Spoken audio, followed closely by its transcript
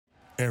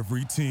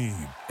Every team,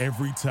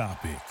 every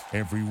topic,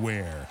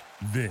 everywhere.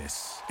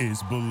 This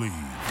is Believe.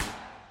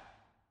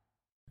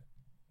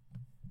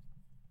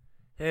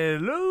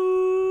 Hello,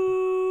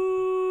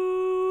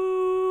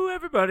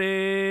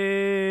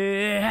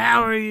 everybody.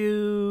 How are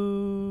you?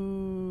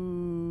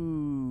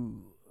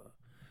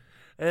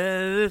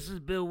 This is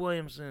Bill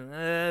Williamson.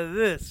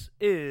 This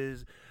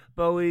is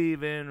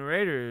Believe in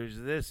Raiders.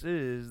 This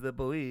is the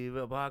Believe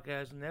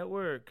Podcast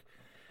Network.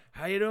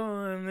 How you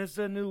doing? This is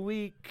a new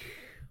week.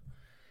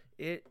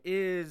 It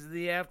is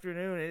the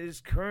afternoon. It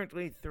is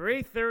currently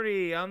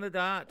 3:30 on the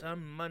dot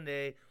on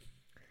Monday,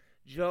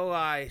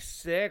 July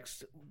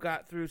 6th.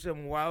 Got through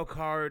some wild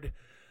card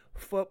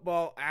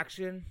football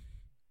action.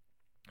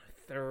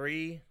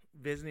 3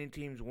 visiting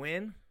teams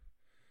win.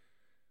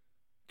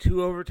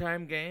 2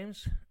 overtime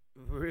games.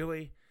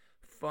 Really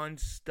fun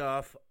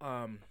stuff.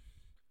 Funner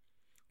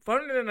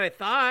than I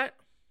thought.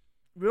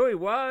 Really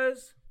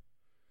was.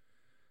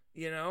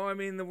 You know, I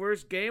mean, the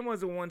worst game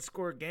was a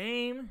 1-score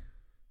game.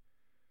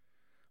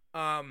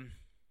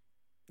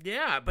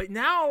 Yeah, but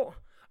now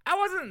I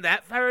wasn't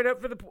that fired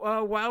up for the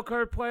wild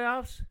card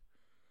playoffs,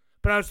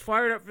 but I was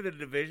fired up for the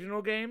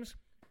divisional games.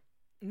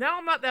 Now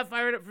I'm not that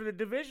fired up for the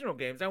divisional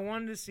games. I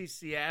wanted to see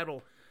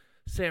Seattle,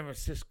 San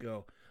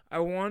Francisco. I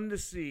wanted to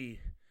see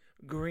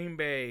Green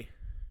Bay,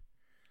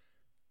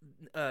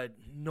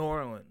 New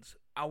Orleans.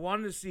 I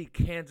wanted to see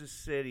Kansas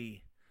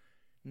City,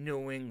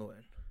 New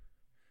England.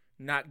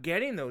 Not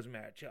getting those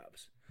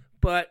matchups,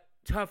 but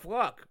tough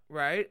luck,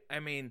 right? I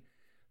mean,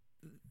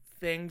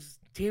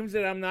 teams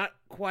that I'm not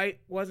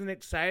wasn't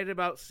excited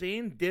about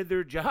seeing did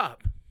their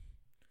job.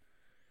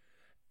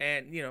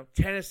 And, you know,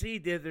 Tennessee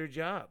did their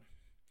job.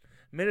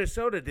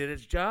 Minnesota did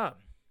its job.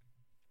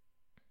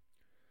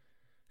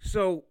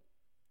 So,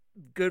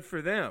 good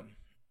for them,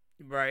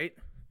 right?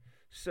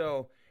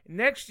 So,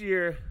 next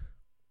year,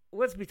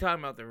 let's be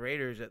talking about the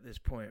Raiders at this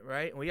point,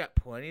 right? We got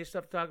plenty of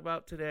stuff to talk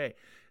about today.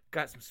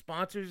 Got some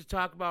sponsors to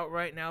talk about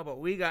right now, but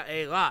we got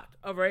a lot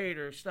of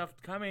Raiders stuff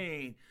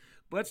coming.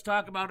 Let's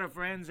talk about our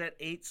friends at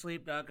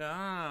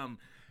 8sleep.com.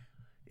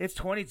 It's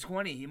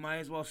 2020. You might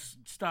as well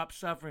stop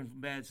suffering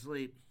from bad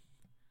sleep.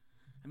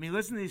 I mean,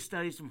 listen to these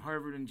studies from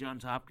Harvard and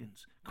Johns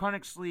Hopkins.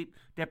 Chronic sleep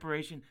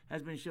deprivation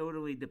has been shown to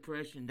lead to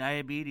depression,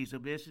 diabetes,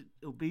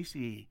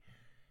 obesity,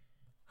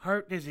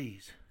 heart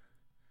disease.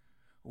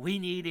 We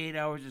need 8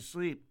 hours of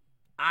sleep.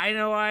 I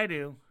know I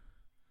do.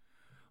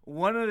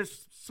 One of the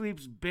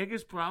sleep's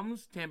biggest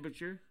problems,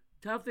 temperature.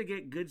 Tough to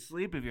get good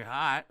sleep if you're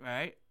hot,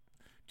 right?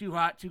 Too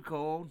hot, too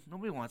cold.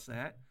 Nobody wants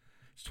that.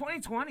 It's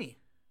 2020.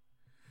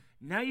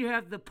 Now you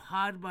have the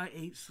Pod by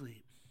 8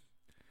 Sleep.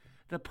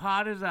 The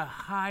Pod is a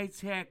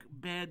high-tech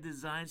bed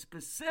designed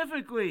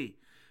specifically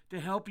to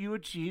help you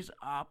achieve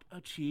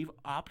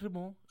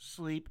optimal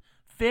sleep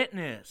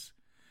fitness.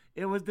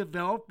 It was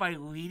developed by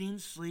leading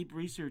sleep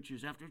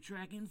researchers after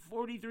tracking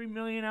 43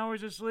 million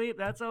hours of sleep.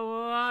 That's a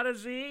lot of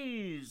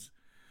Z's.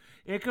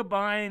 It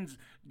combines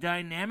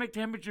dynamic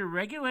temperature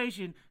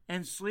regulation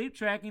and sleep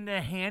tracking to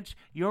enhance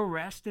your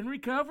rest and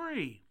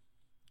recovery.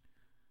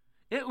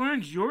 It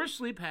learns your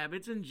sleep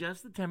habits and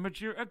adjusts the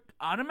temperature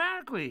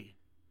automatically.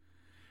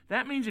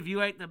 That means if you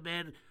like the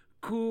bed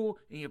cool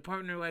and your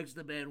partner likes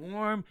the bed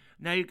warm,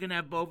 now you can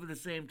have both at the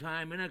same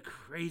time in a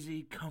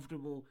crazy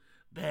comfortable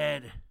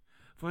bed.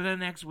 For the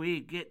next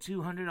week, get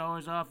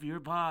 $200 off your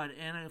pod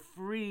and a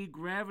free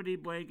gravity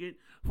blanket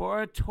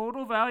for a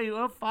total value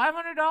of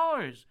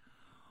 $500.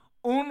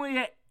 Only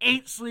at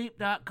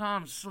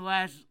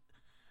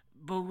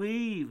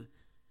 8sleep.com/believe.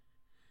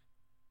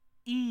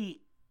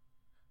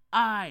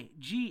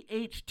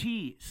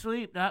 EIGHT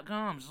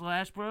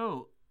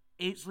sleep.com/pro.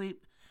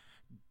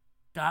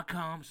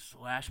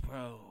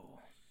 8sleep.com/pro.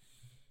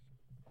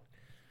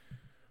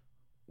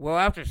 Well,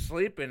 after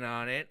sleeping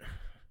on it,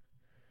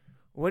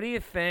 what do you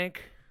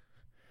think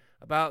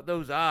about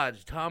those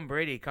odds? Tom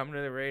Brady coming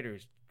to the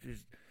Raiders.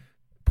 There's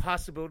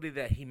possibility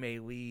that he may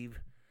leave.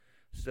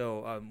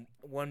 So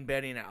one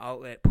betting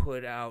outlet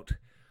put out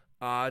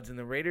odds, and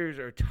the Raiders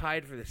are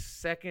tied for the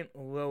second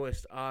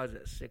lowest odds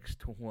at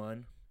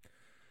 6-1.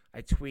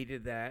 I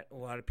tweeted that. A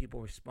lot of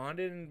people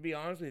responded, and to be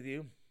honest with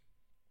you,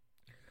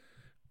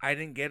 I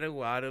didn't get a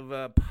lot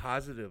of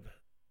positive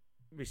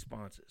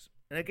responses.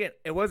 And again,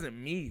 it wasn't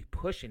me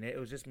pushing it. It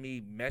was just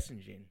me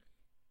messaging.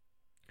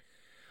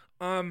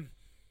 I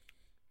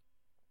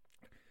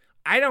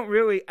don't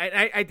really...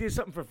 I did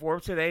something for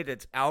Forbes today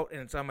that's out,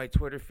 and it's on my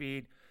Twitter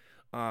feed.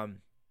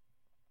 On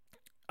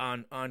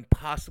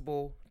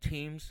possible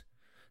teams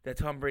that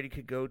Tom Brady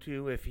could go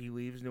to if he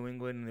leaves New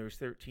England, and there's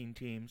 13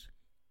 teams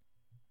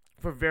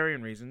for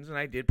varying reasons, and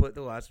I did put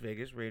the Las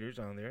Vegas Raiders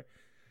on there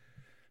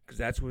because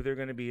that's who they're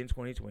going to be in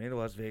 2020, the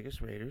Las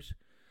Vegas Raiders.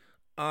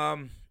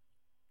 I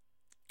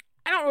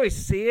don't really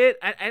see it.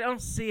 I don't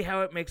see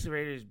how it makes the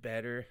Raiders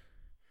better.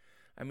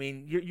 I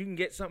mean, you can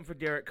get something for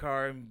Derek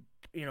Carr and,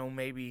 you know,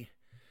 maybe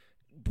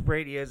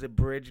Brady as a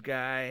bridge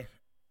guy.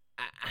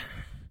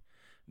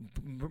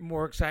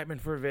 More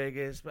excitement for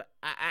Vegas, but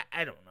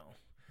I don't know.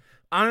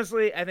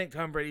 Honestly, I think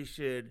Tom Brady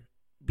should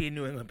be a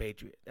New England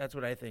Patriot. That's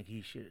what I think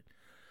he should.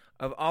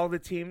 of all the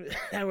teams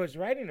I was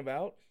writing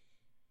about,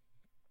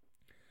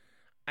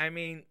 I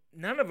mean,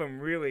 none of them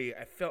really,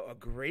 I felt a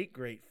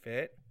great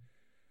fit.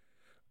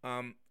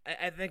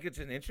 I think it's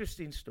an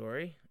interesting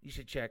story. You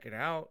should check it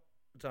out.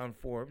 It's on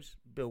Forbes,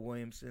 Bill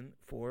Williamson,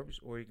 Forbes,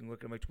 or you can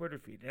look at my Twitter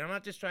feed. And I'm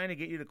not just trying to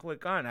get you to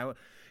click on.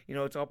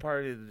 It's all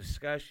part of the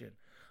discussion.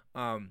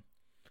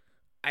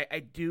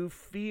 I do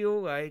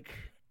feel like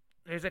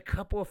there's a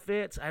couple of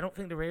fits. I don't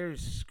think the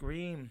Raiders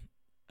scream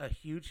a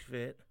huge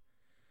fit.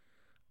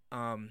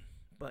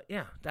 But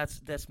yeah,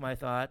 that's my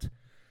thoughts.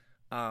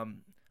 I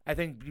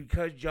think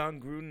because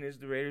John Gruden is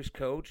the Raiders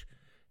coach,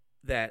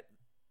 that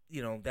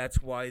that's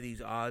why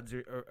these odds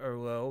are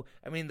low.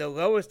 I mean, the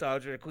lowest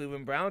odds are the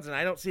Cleveland Browns, and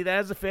I don't see that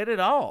as a fit at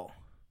all.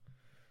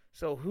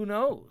 So who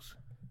knows?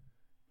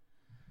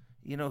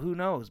 Who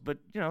knows? But,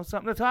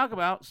 something to talk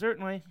about,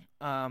 certainly.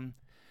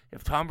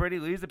 If Tom Brady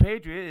leaves the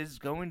Patriots, it's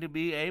going to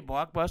be a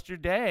blockbuster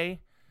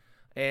day,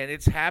 and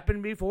it's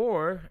happened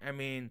before. I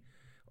mean,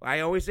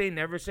 I always say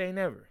never say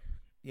never,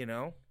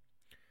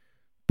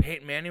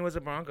 Peyton Manning was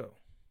a Bronco.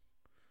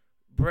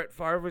 Brett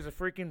Favre was a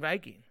freaking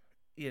Viking,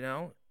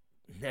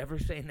 Never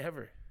say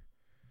never.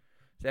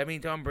 Does that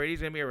mean Tom Brady's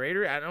going to be a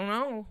Raider? I don't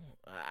know.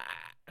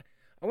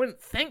 I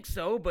wouldn't think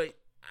so, but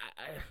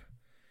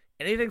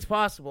anything's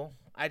possible.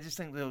 I just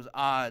think those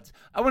odds.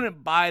 I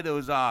wouldn't buy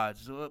those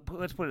odds.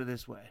 Let's put it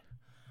this way.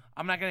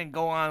 I'm not going to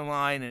go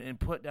online and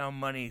put down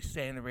money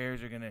saying the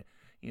Raiders are going to,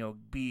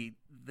 beat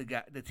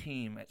the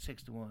team at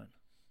 6-1.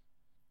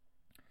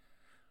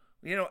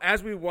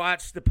 As we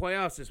watch the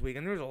playoffs this week,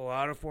 and there's a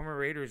lot of former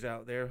Raiders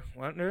out there,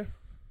 weren't there?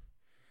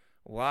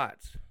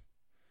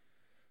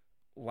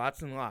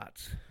 Lots and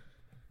lots.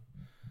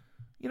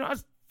 I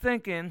was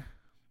thinking,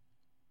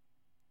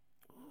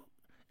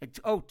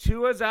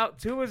 Tua's out.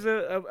 Tua's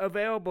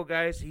available,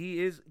 guys.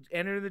 He is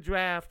entered the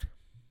draft.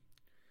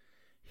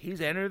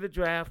 He's entered the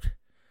draft.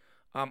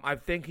 I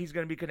think he's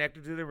going to be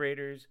connected to the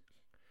Raiders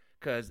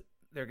because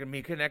they're going to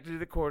be connected to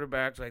the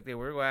quarterbacks like they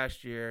were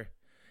last year.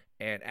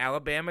 And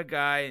Alabama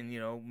guy and,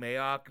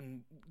 Mayock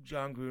and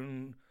John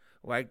Gruden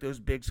like those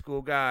big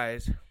school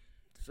guys.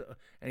 So,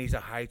 and he's a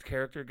high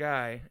character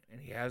guy,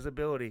 and he has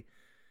ability.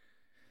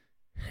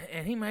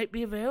 And he might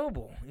be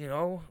available,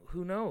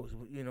 who knows,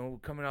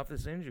 coming off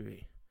this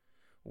injury.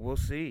 We'll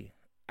see.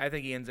 I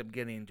think he ends up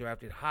getting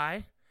drafted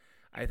high.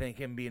 I think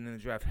him being in the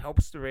draft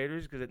helps the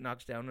Raiders because it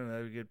knocks down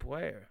another good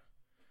player.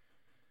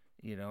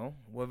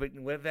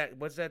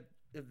 What's that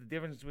the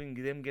difference between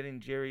them getting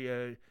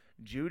Jerry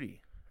Jeudy?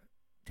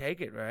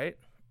 Take it, right?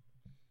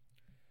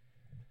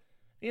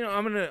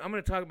 I'm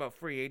gonna talk about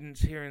free agents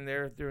here and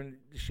there during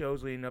the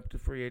shows leading up to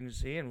free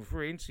agency, and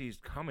free agency is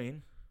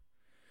coming.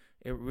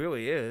 It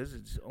really is.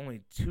 It's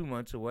only 2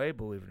 months away,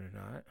 believe it or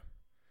not.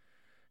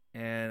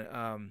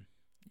 And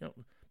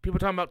people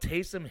talking about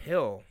Taysom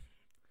Hill.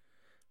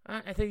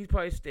 I think he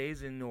probably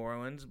stays in New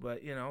Orleans,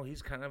 but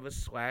he's kind of a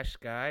slash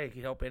guy. He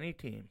can help any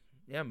team.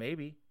 Yeah,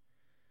 maybe.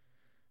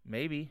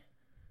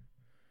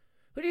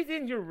 Who do you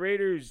think your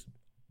Raiders'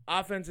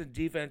 offensive and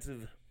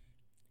defensive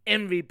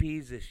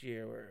MVPs this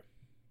year were?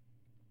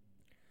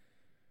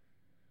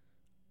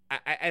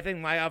 I think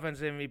my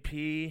offensive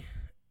MVP,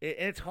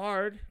 it's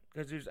hard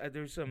because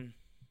there's some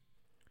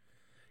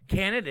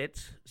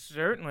candidates,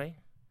 certainly.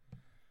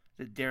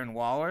 Is it Darren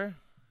Waller?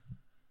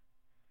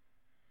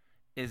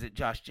 Is it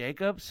Josh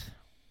Jacobs?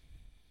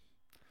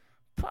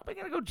 Probably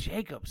going to go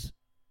Jacobs.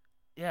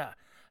 Yeah.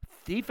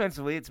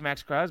 Defensively, it's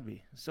Max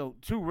Crosby. So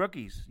 2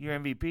 rookies, your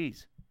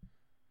MVPs.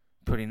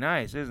 Pretty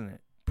nice, isn't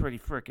it? Pretty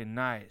freaking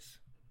nice.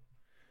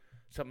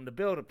 Something to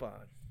build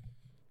upon.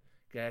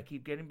 Gotta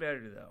keep getting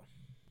better, though.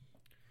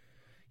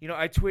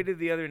 I tweeted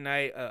the other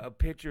night a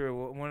picture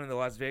of one of the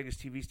Las Vegas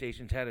TV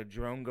stations had a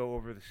drone go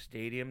over the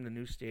stadium, the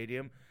new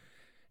stadium.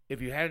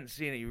 If you hadn't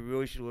seen it, you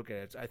really should look at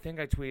it. I think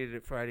I tweeted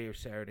it Friday or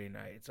Saturday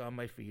night. It's on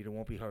my feed. It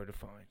won't be hard to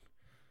find.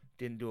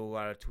 Didn't do a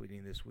lot of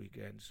tweeting this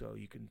weekend, so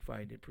you can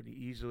find it pretty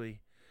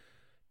easily.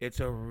 It's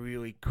a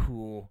really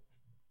cool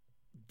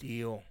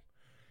deal.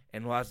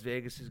 And Las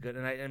Vegas is good.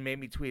 And it made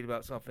me tweet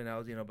about something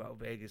else, about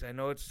Vegas. I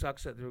know it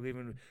sucks that they're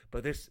leaving,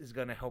 but this is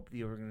going to help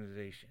the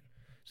organization.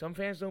 Some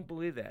fans don't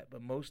believe that,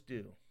 but most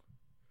do.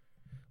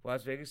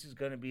 Las Vegas is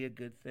going to be a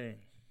good thing.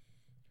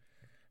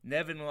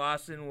 Nevin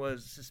Lawson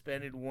was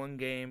suspended 1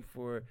 game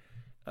for,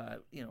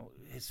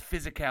 his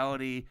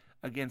physicality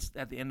at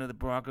the end of the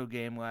Bronco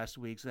game last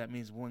week. So that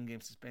means 1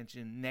 game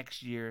suspension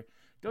next year.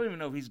 Don't even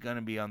know if he's going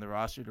to be on the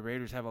roster. The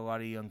Raiders have a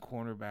lot of young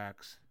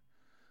cornerbacks.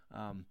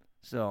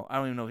 So I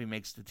don't even know if he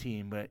makes the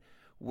team, but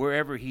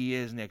wherever he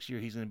is next year,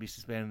 he's going to be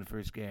suspended in the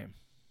first game.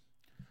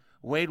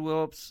 Wade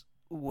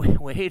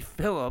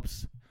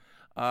Phillips,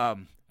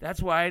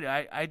 that's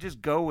why I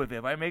just go with it.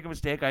 If I make a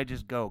mistake, I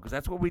just go, because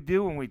that's what we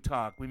do when we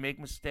talk. We make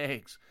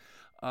mistakes.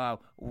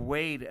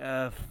 Wade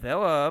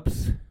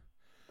Phillips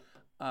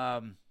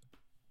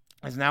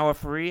is now a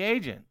free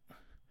agent.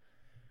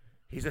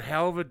 He's a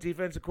hell of a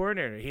defensive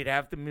coordinator. You'd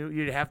have to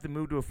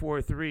move to a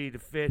 4-3 to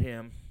fit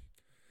him.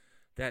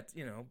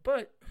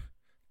 But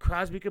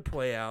Crosby could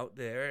play out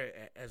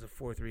there as a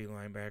 4-3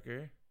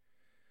 linebacker.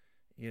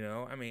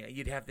 I mean,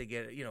 you'd have to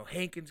get,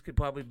 Hankins could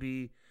probably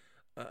be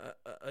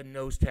a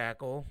nose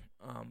tackle.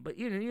 But,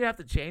 you have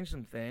to change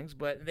some things.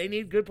 But they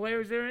need good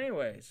players there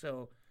anyway.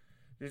 So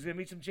there's going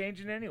to be some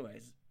changing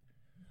anyways.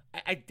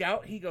 I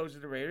doubt he goes to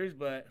the Raiders,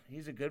 but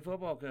he's a good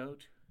football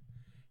coach.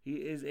 He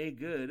is a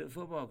good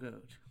football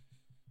coach.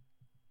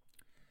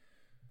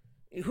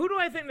 Who do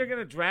I think they're going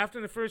to draft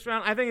in the first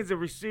round? I think it's a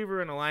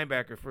receiver and a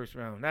linebacker first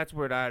round. That's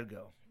where I'd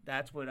go.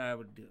 That's what I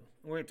would do.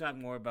 We're going to talk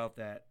more about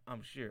that,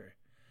 I'm sure.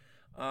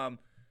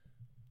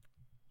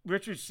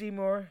 Richard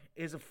Seymour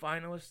is a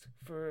finalist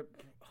for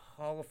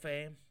Hall of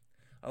Fame,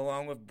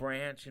 along with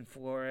Branch and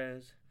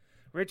Flores.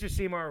 Richard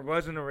Seymour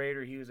wasn't a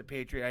Raider. He was a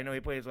Patriot. I know he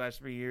played his last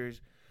 3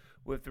 years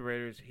with the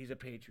Raiders. He's a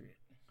Patriot.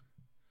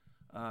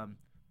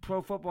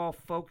 Pro Football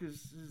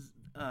Focus,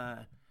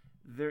 the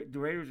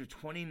Raiders are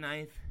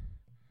 29th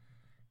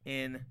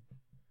in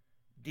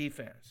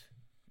defense.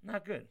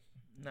 Not good.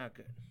 Not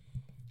good.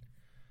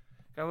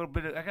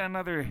 I got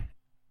another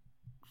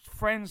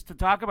friends to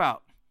talk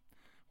about.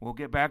 We'll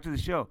get back to the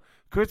show.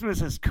 Christmas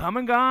has come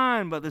and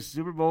gone, but the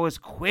Super Bowl is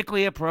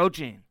quickly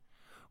approaching.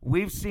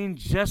 We've seen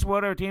just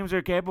what our teams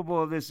are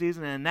capable of this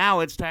season, and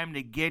now it's time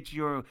to get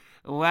your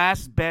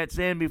last bets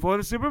in before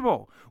the Super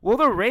Bowl. Will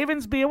the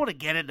Ravens be able to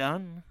get it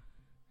done?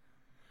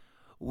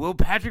 Will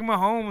Patrick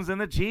Mahomes and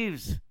the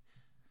Chiefs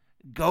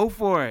go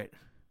for it?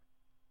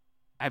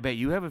 I bet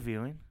you have a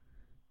feeling.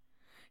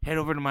 Head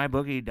over to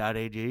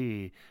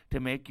mybookie.ag to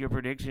make your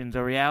predictions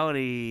a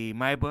reality.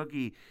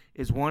 MyBookie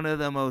is one of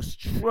the most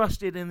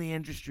trusted in the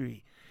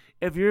industry.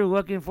 If you're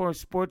looking for a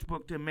sports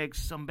book to make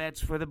some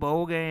bets for the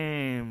bowl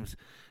games,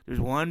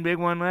 there's one big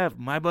one left.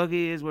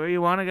 MyBookie is where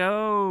you want to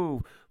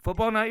go.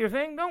 Football not your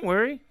thing? Don't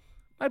worry.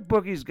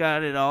 MyBookie's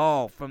got it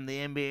all, from the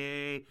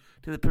NBA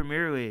to the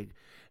Premier League.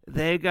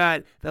 They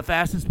got the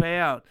fastest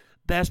payout,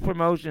 best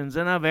promotions,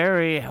 and a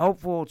very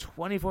helpful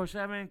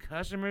 24/7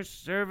 customer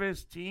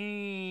service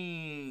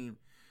team.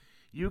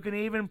 You can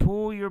even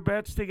pool your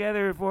bets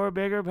together for a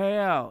bigger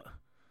payout.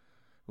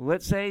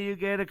 Let's say you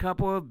get a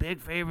couple of big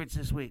favorites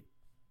this week.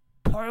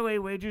 Parlay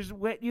wagers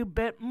let you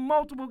bet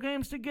multiple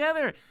games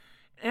together,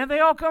 and if they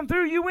all come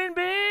through, you win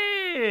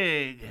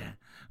big.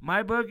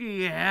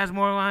 MyBookie has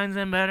more lines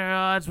and better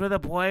odds for the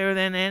player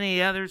than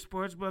any other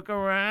sportsbook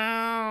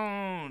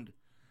around.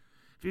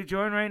 If you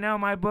join right now,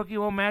 MyBookie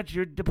will match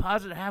your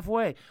deposit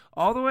halfway,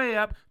 all the way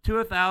up to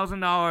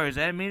 $1,000.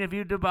 That means if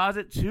you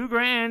deposit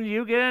 $2,000,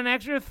 you get an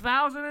extra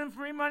 $1,000 in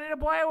free money to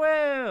play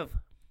with.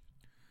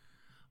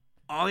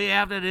 All you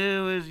have to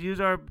do is use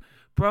our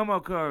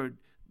promo code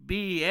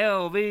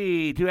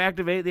BLV to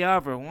activate the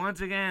offer. Once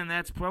again,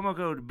 that's promo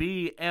code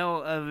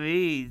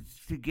BLV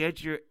to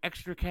get your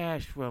extra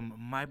cash from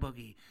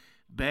MyBookie.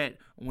 Bet,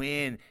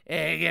 win,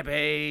 and get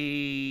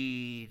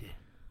paid.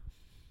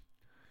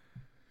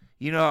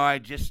 I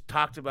just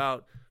talked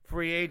about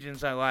free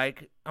agents I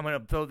like. I'm going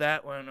to throw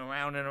that one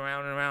around and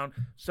around and around.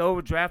 So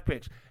with draft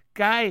picks.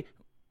 Guy,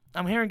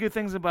 I'm hearing good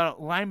things about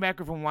a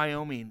linebacker from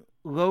Wyoming,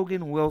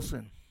 Logan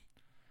Wilson.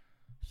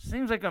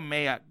 Seems like a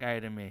Mayock guy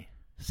to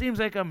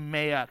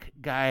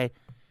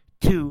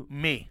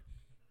me.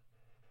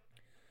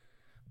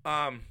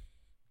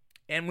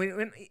 And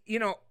when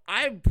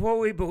I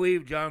fully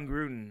believe John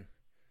Gruden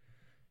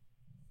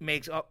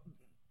makes up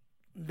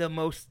the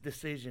most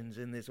decisions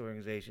in this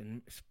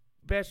organization,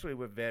 especially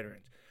with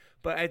veterans.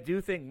 But I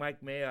do think Mike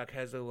Mayock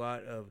has a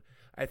lot of,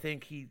 I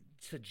think he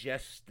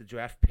suggests the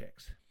draft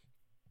picks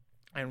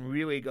and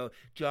really go,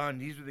 John,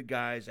 these are the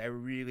guys I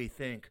really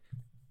think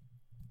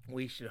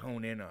we should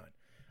hone in on.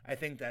 I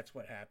think that's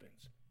what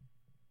happens.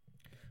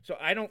 So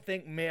I don't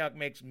think Mayock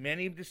makes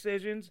many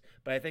decisions,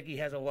 but I think he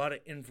has a lot of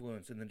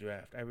influence in the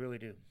draft. I really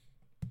do.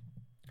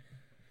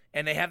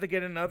 And they have to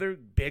get another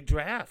big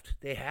draft.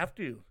 They have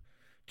to.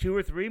 2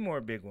 or 3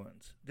 more big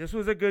ones. This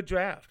was a good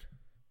draft.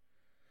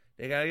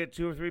 They got to get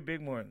 2 or 3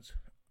 big ones.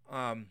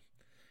 The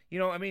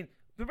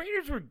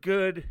Raiders were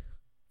good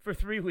for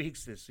 3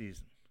 weeks this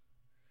season.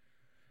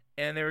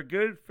 And they were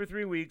good for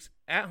 3 weeks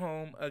at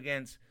home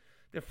against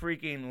the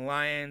freaking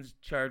Lions,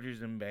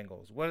 Chargers, and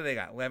Bengals. What do they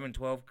got? 11,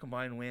 12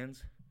 combined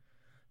wins?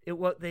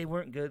 They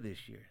weren't good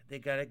this year. They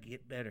got to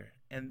get better.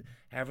 And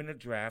having a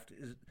draft,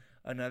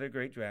 another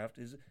great draft,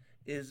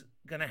 is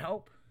going to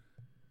help.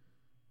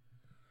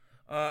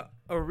 A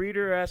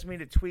reader asked me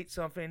to tweet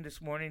something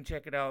this morning.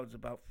 Check it out. It's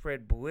about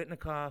Fred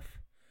Biletnikoff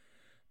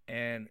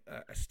and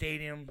a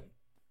stadium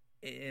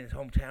in his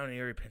hometown in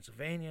Erie,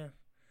 Pennsylvania.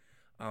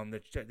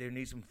 They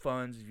need some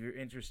funds. If you're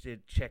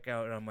interested, check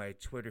out on my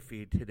Twitter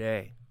feed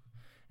today.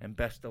 And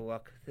best of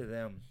luck to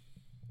them.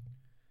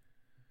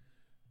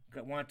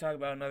 I want to talk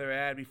about another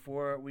ad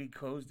before we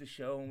close the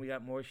show, and we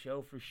got more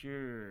show for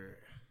sure.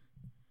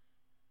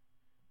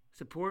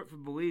 Support for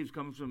Believes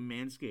comes from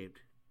Manscaped,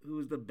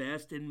 who is the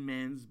best in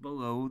men's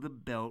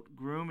below-the-belt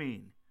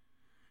grooming.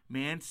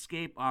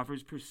 Manscaped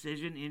offers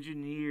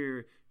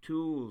precision-engineered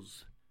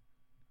tools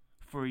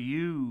for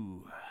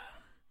you.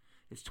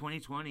 It's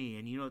 2020,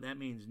 and you know what that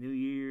means. New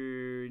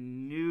year,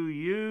 new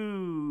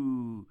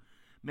you.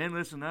 Men,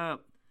 listen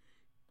up.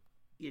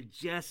 You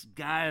just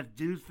gotta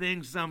do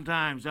things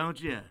sometimes,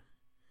 don't you?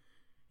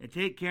 And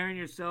take care of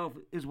yourself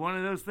is one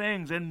of those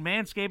things, and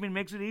Manscaping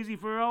makes it easy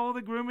for all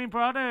the grooming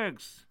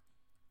products.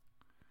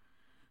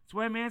 That's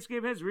why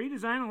Manscaped has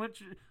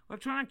redesigned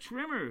electronic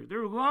trimmer.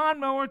 Their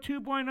Lawnmower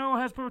 2.0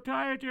 has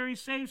proprietary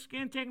safe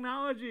skin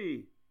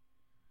technology.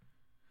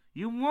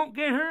 You won't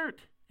get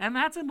hurt, and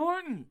that's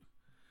important.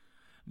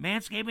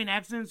 Manscaping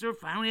accidents are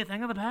finally a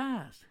thing of the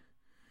past.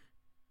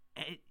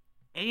 And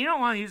you don't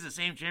want to use the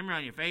same trimmer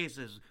on your face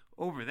as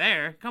over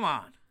there. Come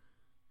on.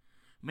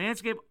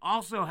 Manscaped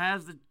also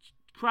has the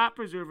Crop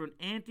Preserver, an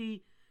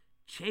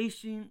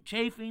anti-chafing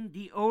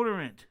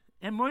deodorant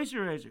and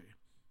moisturizer.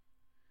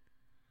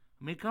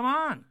 I mean, come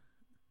on.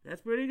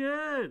 That's pretty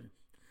good.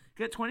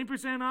 Get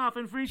 20% off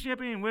and free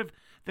shipping with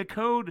the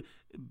code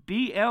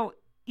BLEAV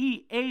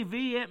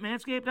at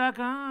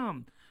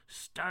manscaped.com.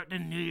 Start the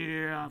new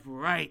year off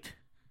right.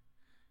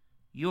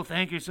 You'll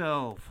thank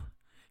yourself.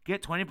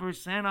 Get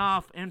 20%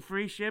 off and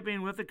free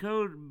shipping with the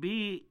code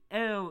BLEAV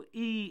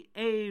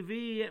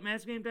at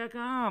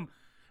manscaped.com.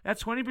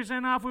 That's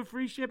 20% off with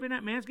free shipping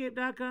at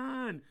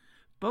manscaped.com.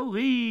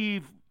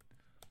 Believe.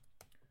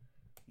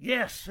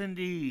 Yes,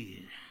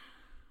 indeed.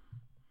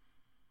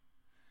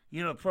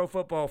 You know, Pro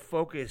Football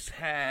Focus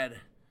had,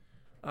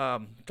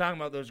 talking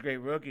about those great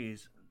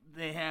rookies,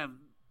 they have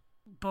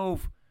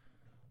both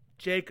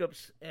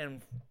Jacobs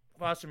and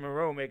Foster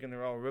Moreau making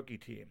their all-rookie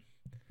team.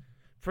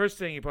 First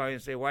thing you're probably going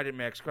to say, why did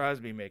Max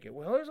Crosby make it?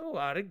 Well, there's a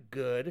lot of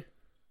good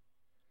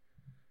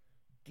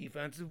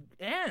defensive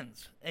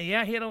ends. And,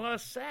 yeah, he had a lot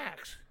of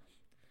sacks.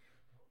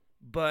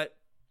 But,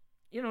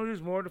 you know,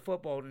 there's more to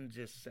football than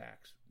just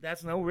sacks.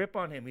 That's no rip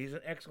on him. He's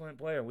an excellent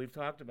player. We've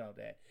talked about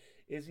that.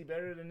 Is he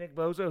better than Nick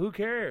Bosa? Who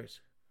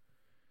cares?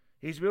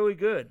 He's really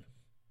good.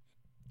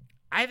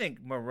 I think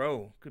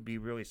Moreau could be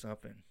really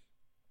something.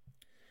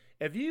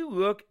 If you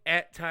look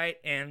at tight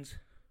ends,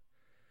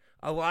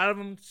 a lot of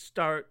them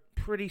start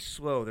pretty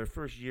slow their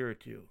first year or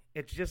two.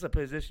 It's just a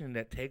position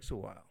that takes a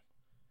while.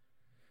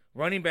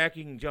 Running back,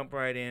 you can jump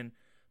right in,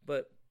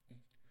 but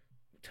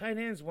tight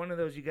end is one of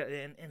those you got,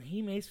 and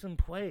he made some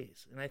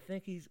plays, and I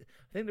think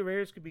the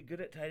Raiders could be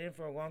good at tight end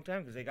for a long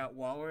time because they got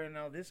Waller and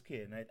now this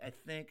kid, and I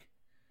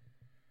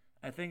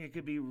think it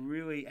could be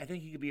really. I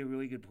think he could be a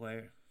really good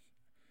player.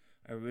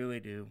 I really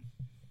do.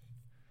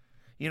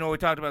 You know, we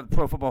talked about the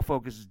Pro Football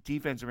Focus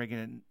defense ranking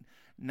at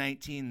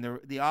 19.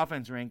 The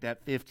offense ranked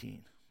at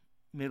 15,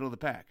 middle of the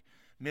pack.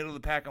 Middle of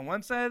the pack on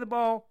one side of the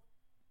ball,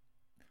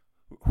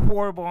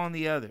 horrible on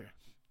the other.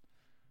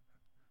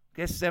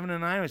 Guess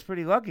 7-9 was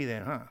pretty lucky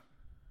then,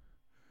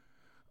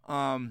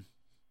 huh?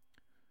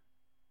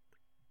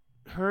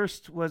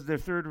 Hurst was their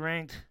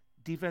third-ranked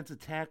defensive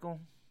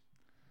tackle.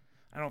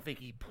 I don't think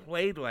he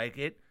played like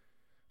it.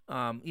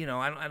 You know,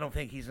 I don't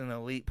think he's an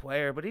elite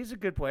player, but he's a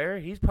good player.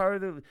 He's part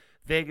of the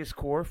Vegas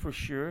core for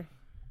sure.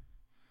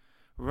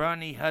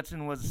 Rodney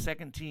Hudson was a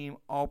second-team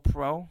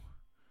All-Pro.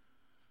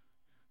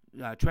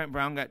 Trent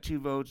Brown got 2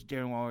 votes.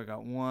 Darren Waller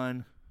got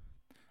 1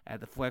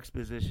 at the flex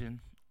position.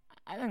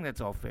 I think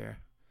that's all fair.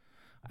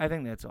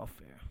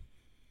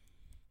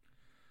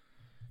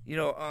 You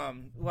know, a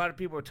lot of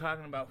people are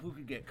talking about who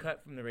could get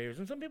cut from the Raiders,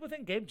 and some people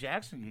think Gabe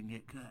Jackson can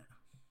get cut.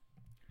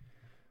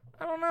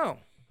 I don't know.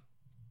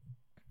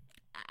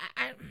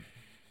 I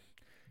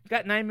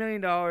got $9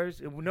 million,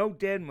 no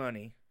dead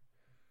money.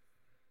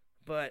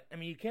 But, I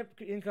mean, you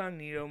kept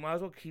Incognito, might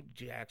as well keep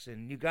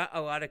Jackson. You got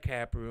a lot of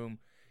cap room.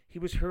 He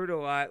was hurt a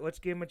lot. Let's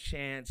give him a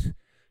chance.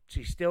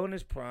 He's still in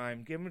his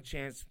prime. Give him a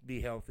chance to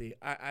be healthy.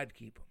 I'd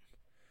keep him.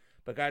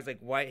 But guys like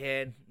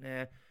Whitehead,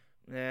 nah,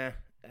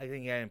 I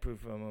think you got to improve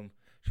from him.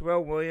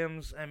 Sherelle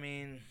Williams, I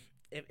mean,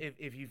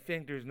 if you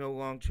think there's no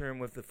long-term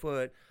with the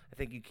foot, I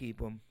think you keep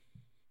him.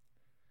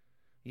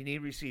 You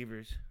need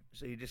receivers,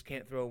 so you just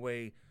can't throw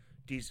away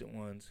decent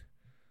ones.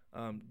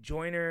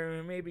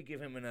 Joyner, maybe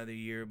give him another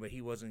year, but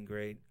he wasn't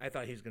great. I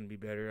thought he was going to be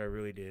better. I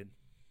really did.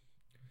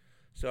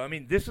 So, I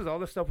mean, this is all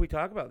the stuff we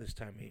talk about this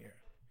time of year.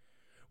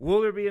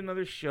 Will there be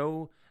another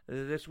show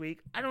this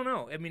week? I don't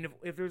know. I mean,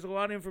 if there's a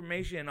lot of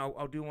information,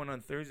 I'll do one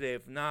on Thursday.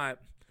 If not,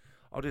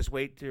 I'll just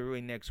wait till early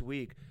next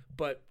week.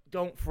 But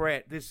don't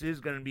fret. This is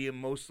going to be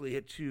mostly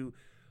a two.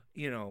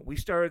 You know, we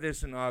started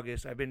this in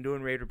August. I've been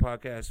doing Raider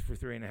podcasts for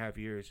 3.5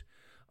 years.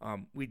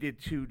 We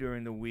did 2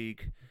 during the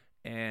week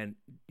and,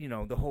 you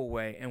know, the whole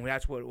way. And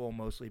that's what it will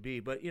mostly be.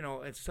 But, you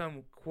know, at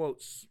some,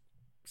 quotes,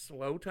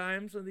 slow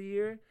times of the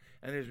year,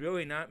 and there's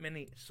really not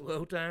many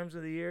slow times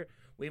of the year,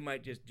 we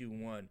might just do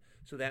one.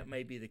 So that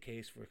may be the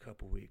case for a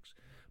couple weeks.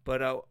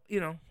 But, you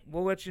know,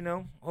 we'll let you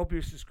know. Hope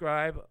you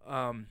subscribe.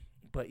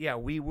 But, yeah,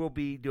 we will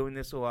be doing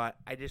this a lot.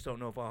 I just don't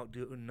know if I'll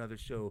do another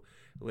show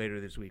later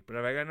this week. But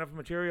if I got enough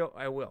material,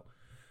 I will.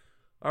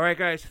 All right,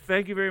 guys,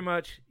 thank you very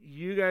much.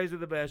 You guys are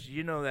the best.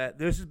 You know that.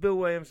 This is Bill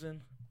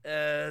Williamson.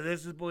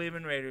 This is Believe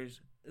in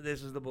Raiders.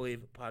 This is the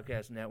Believe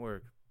Podcast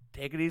Network.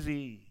 Take it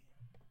easy.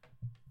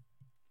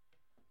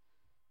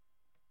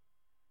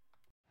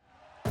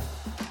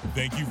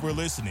 Thank you for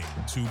listening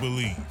to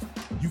Believe.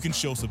 You can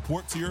show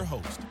support to your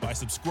host by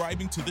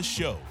subscribing to the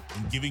show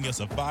and giving us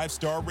a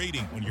 5-star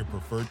rating on your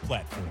preferred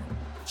platform.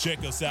 Check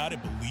us out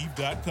at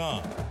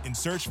Believe.com and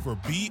search for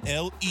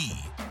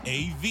BLEAV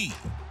AV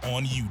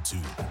on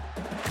YouTube.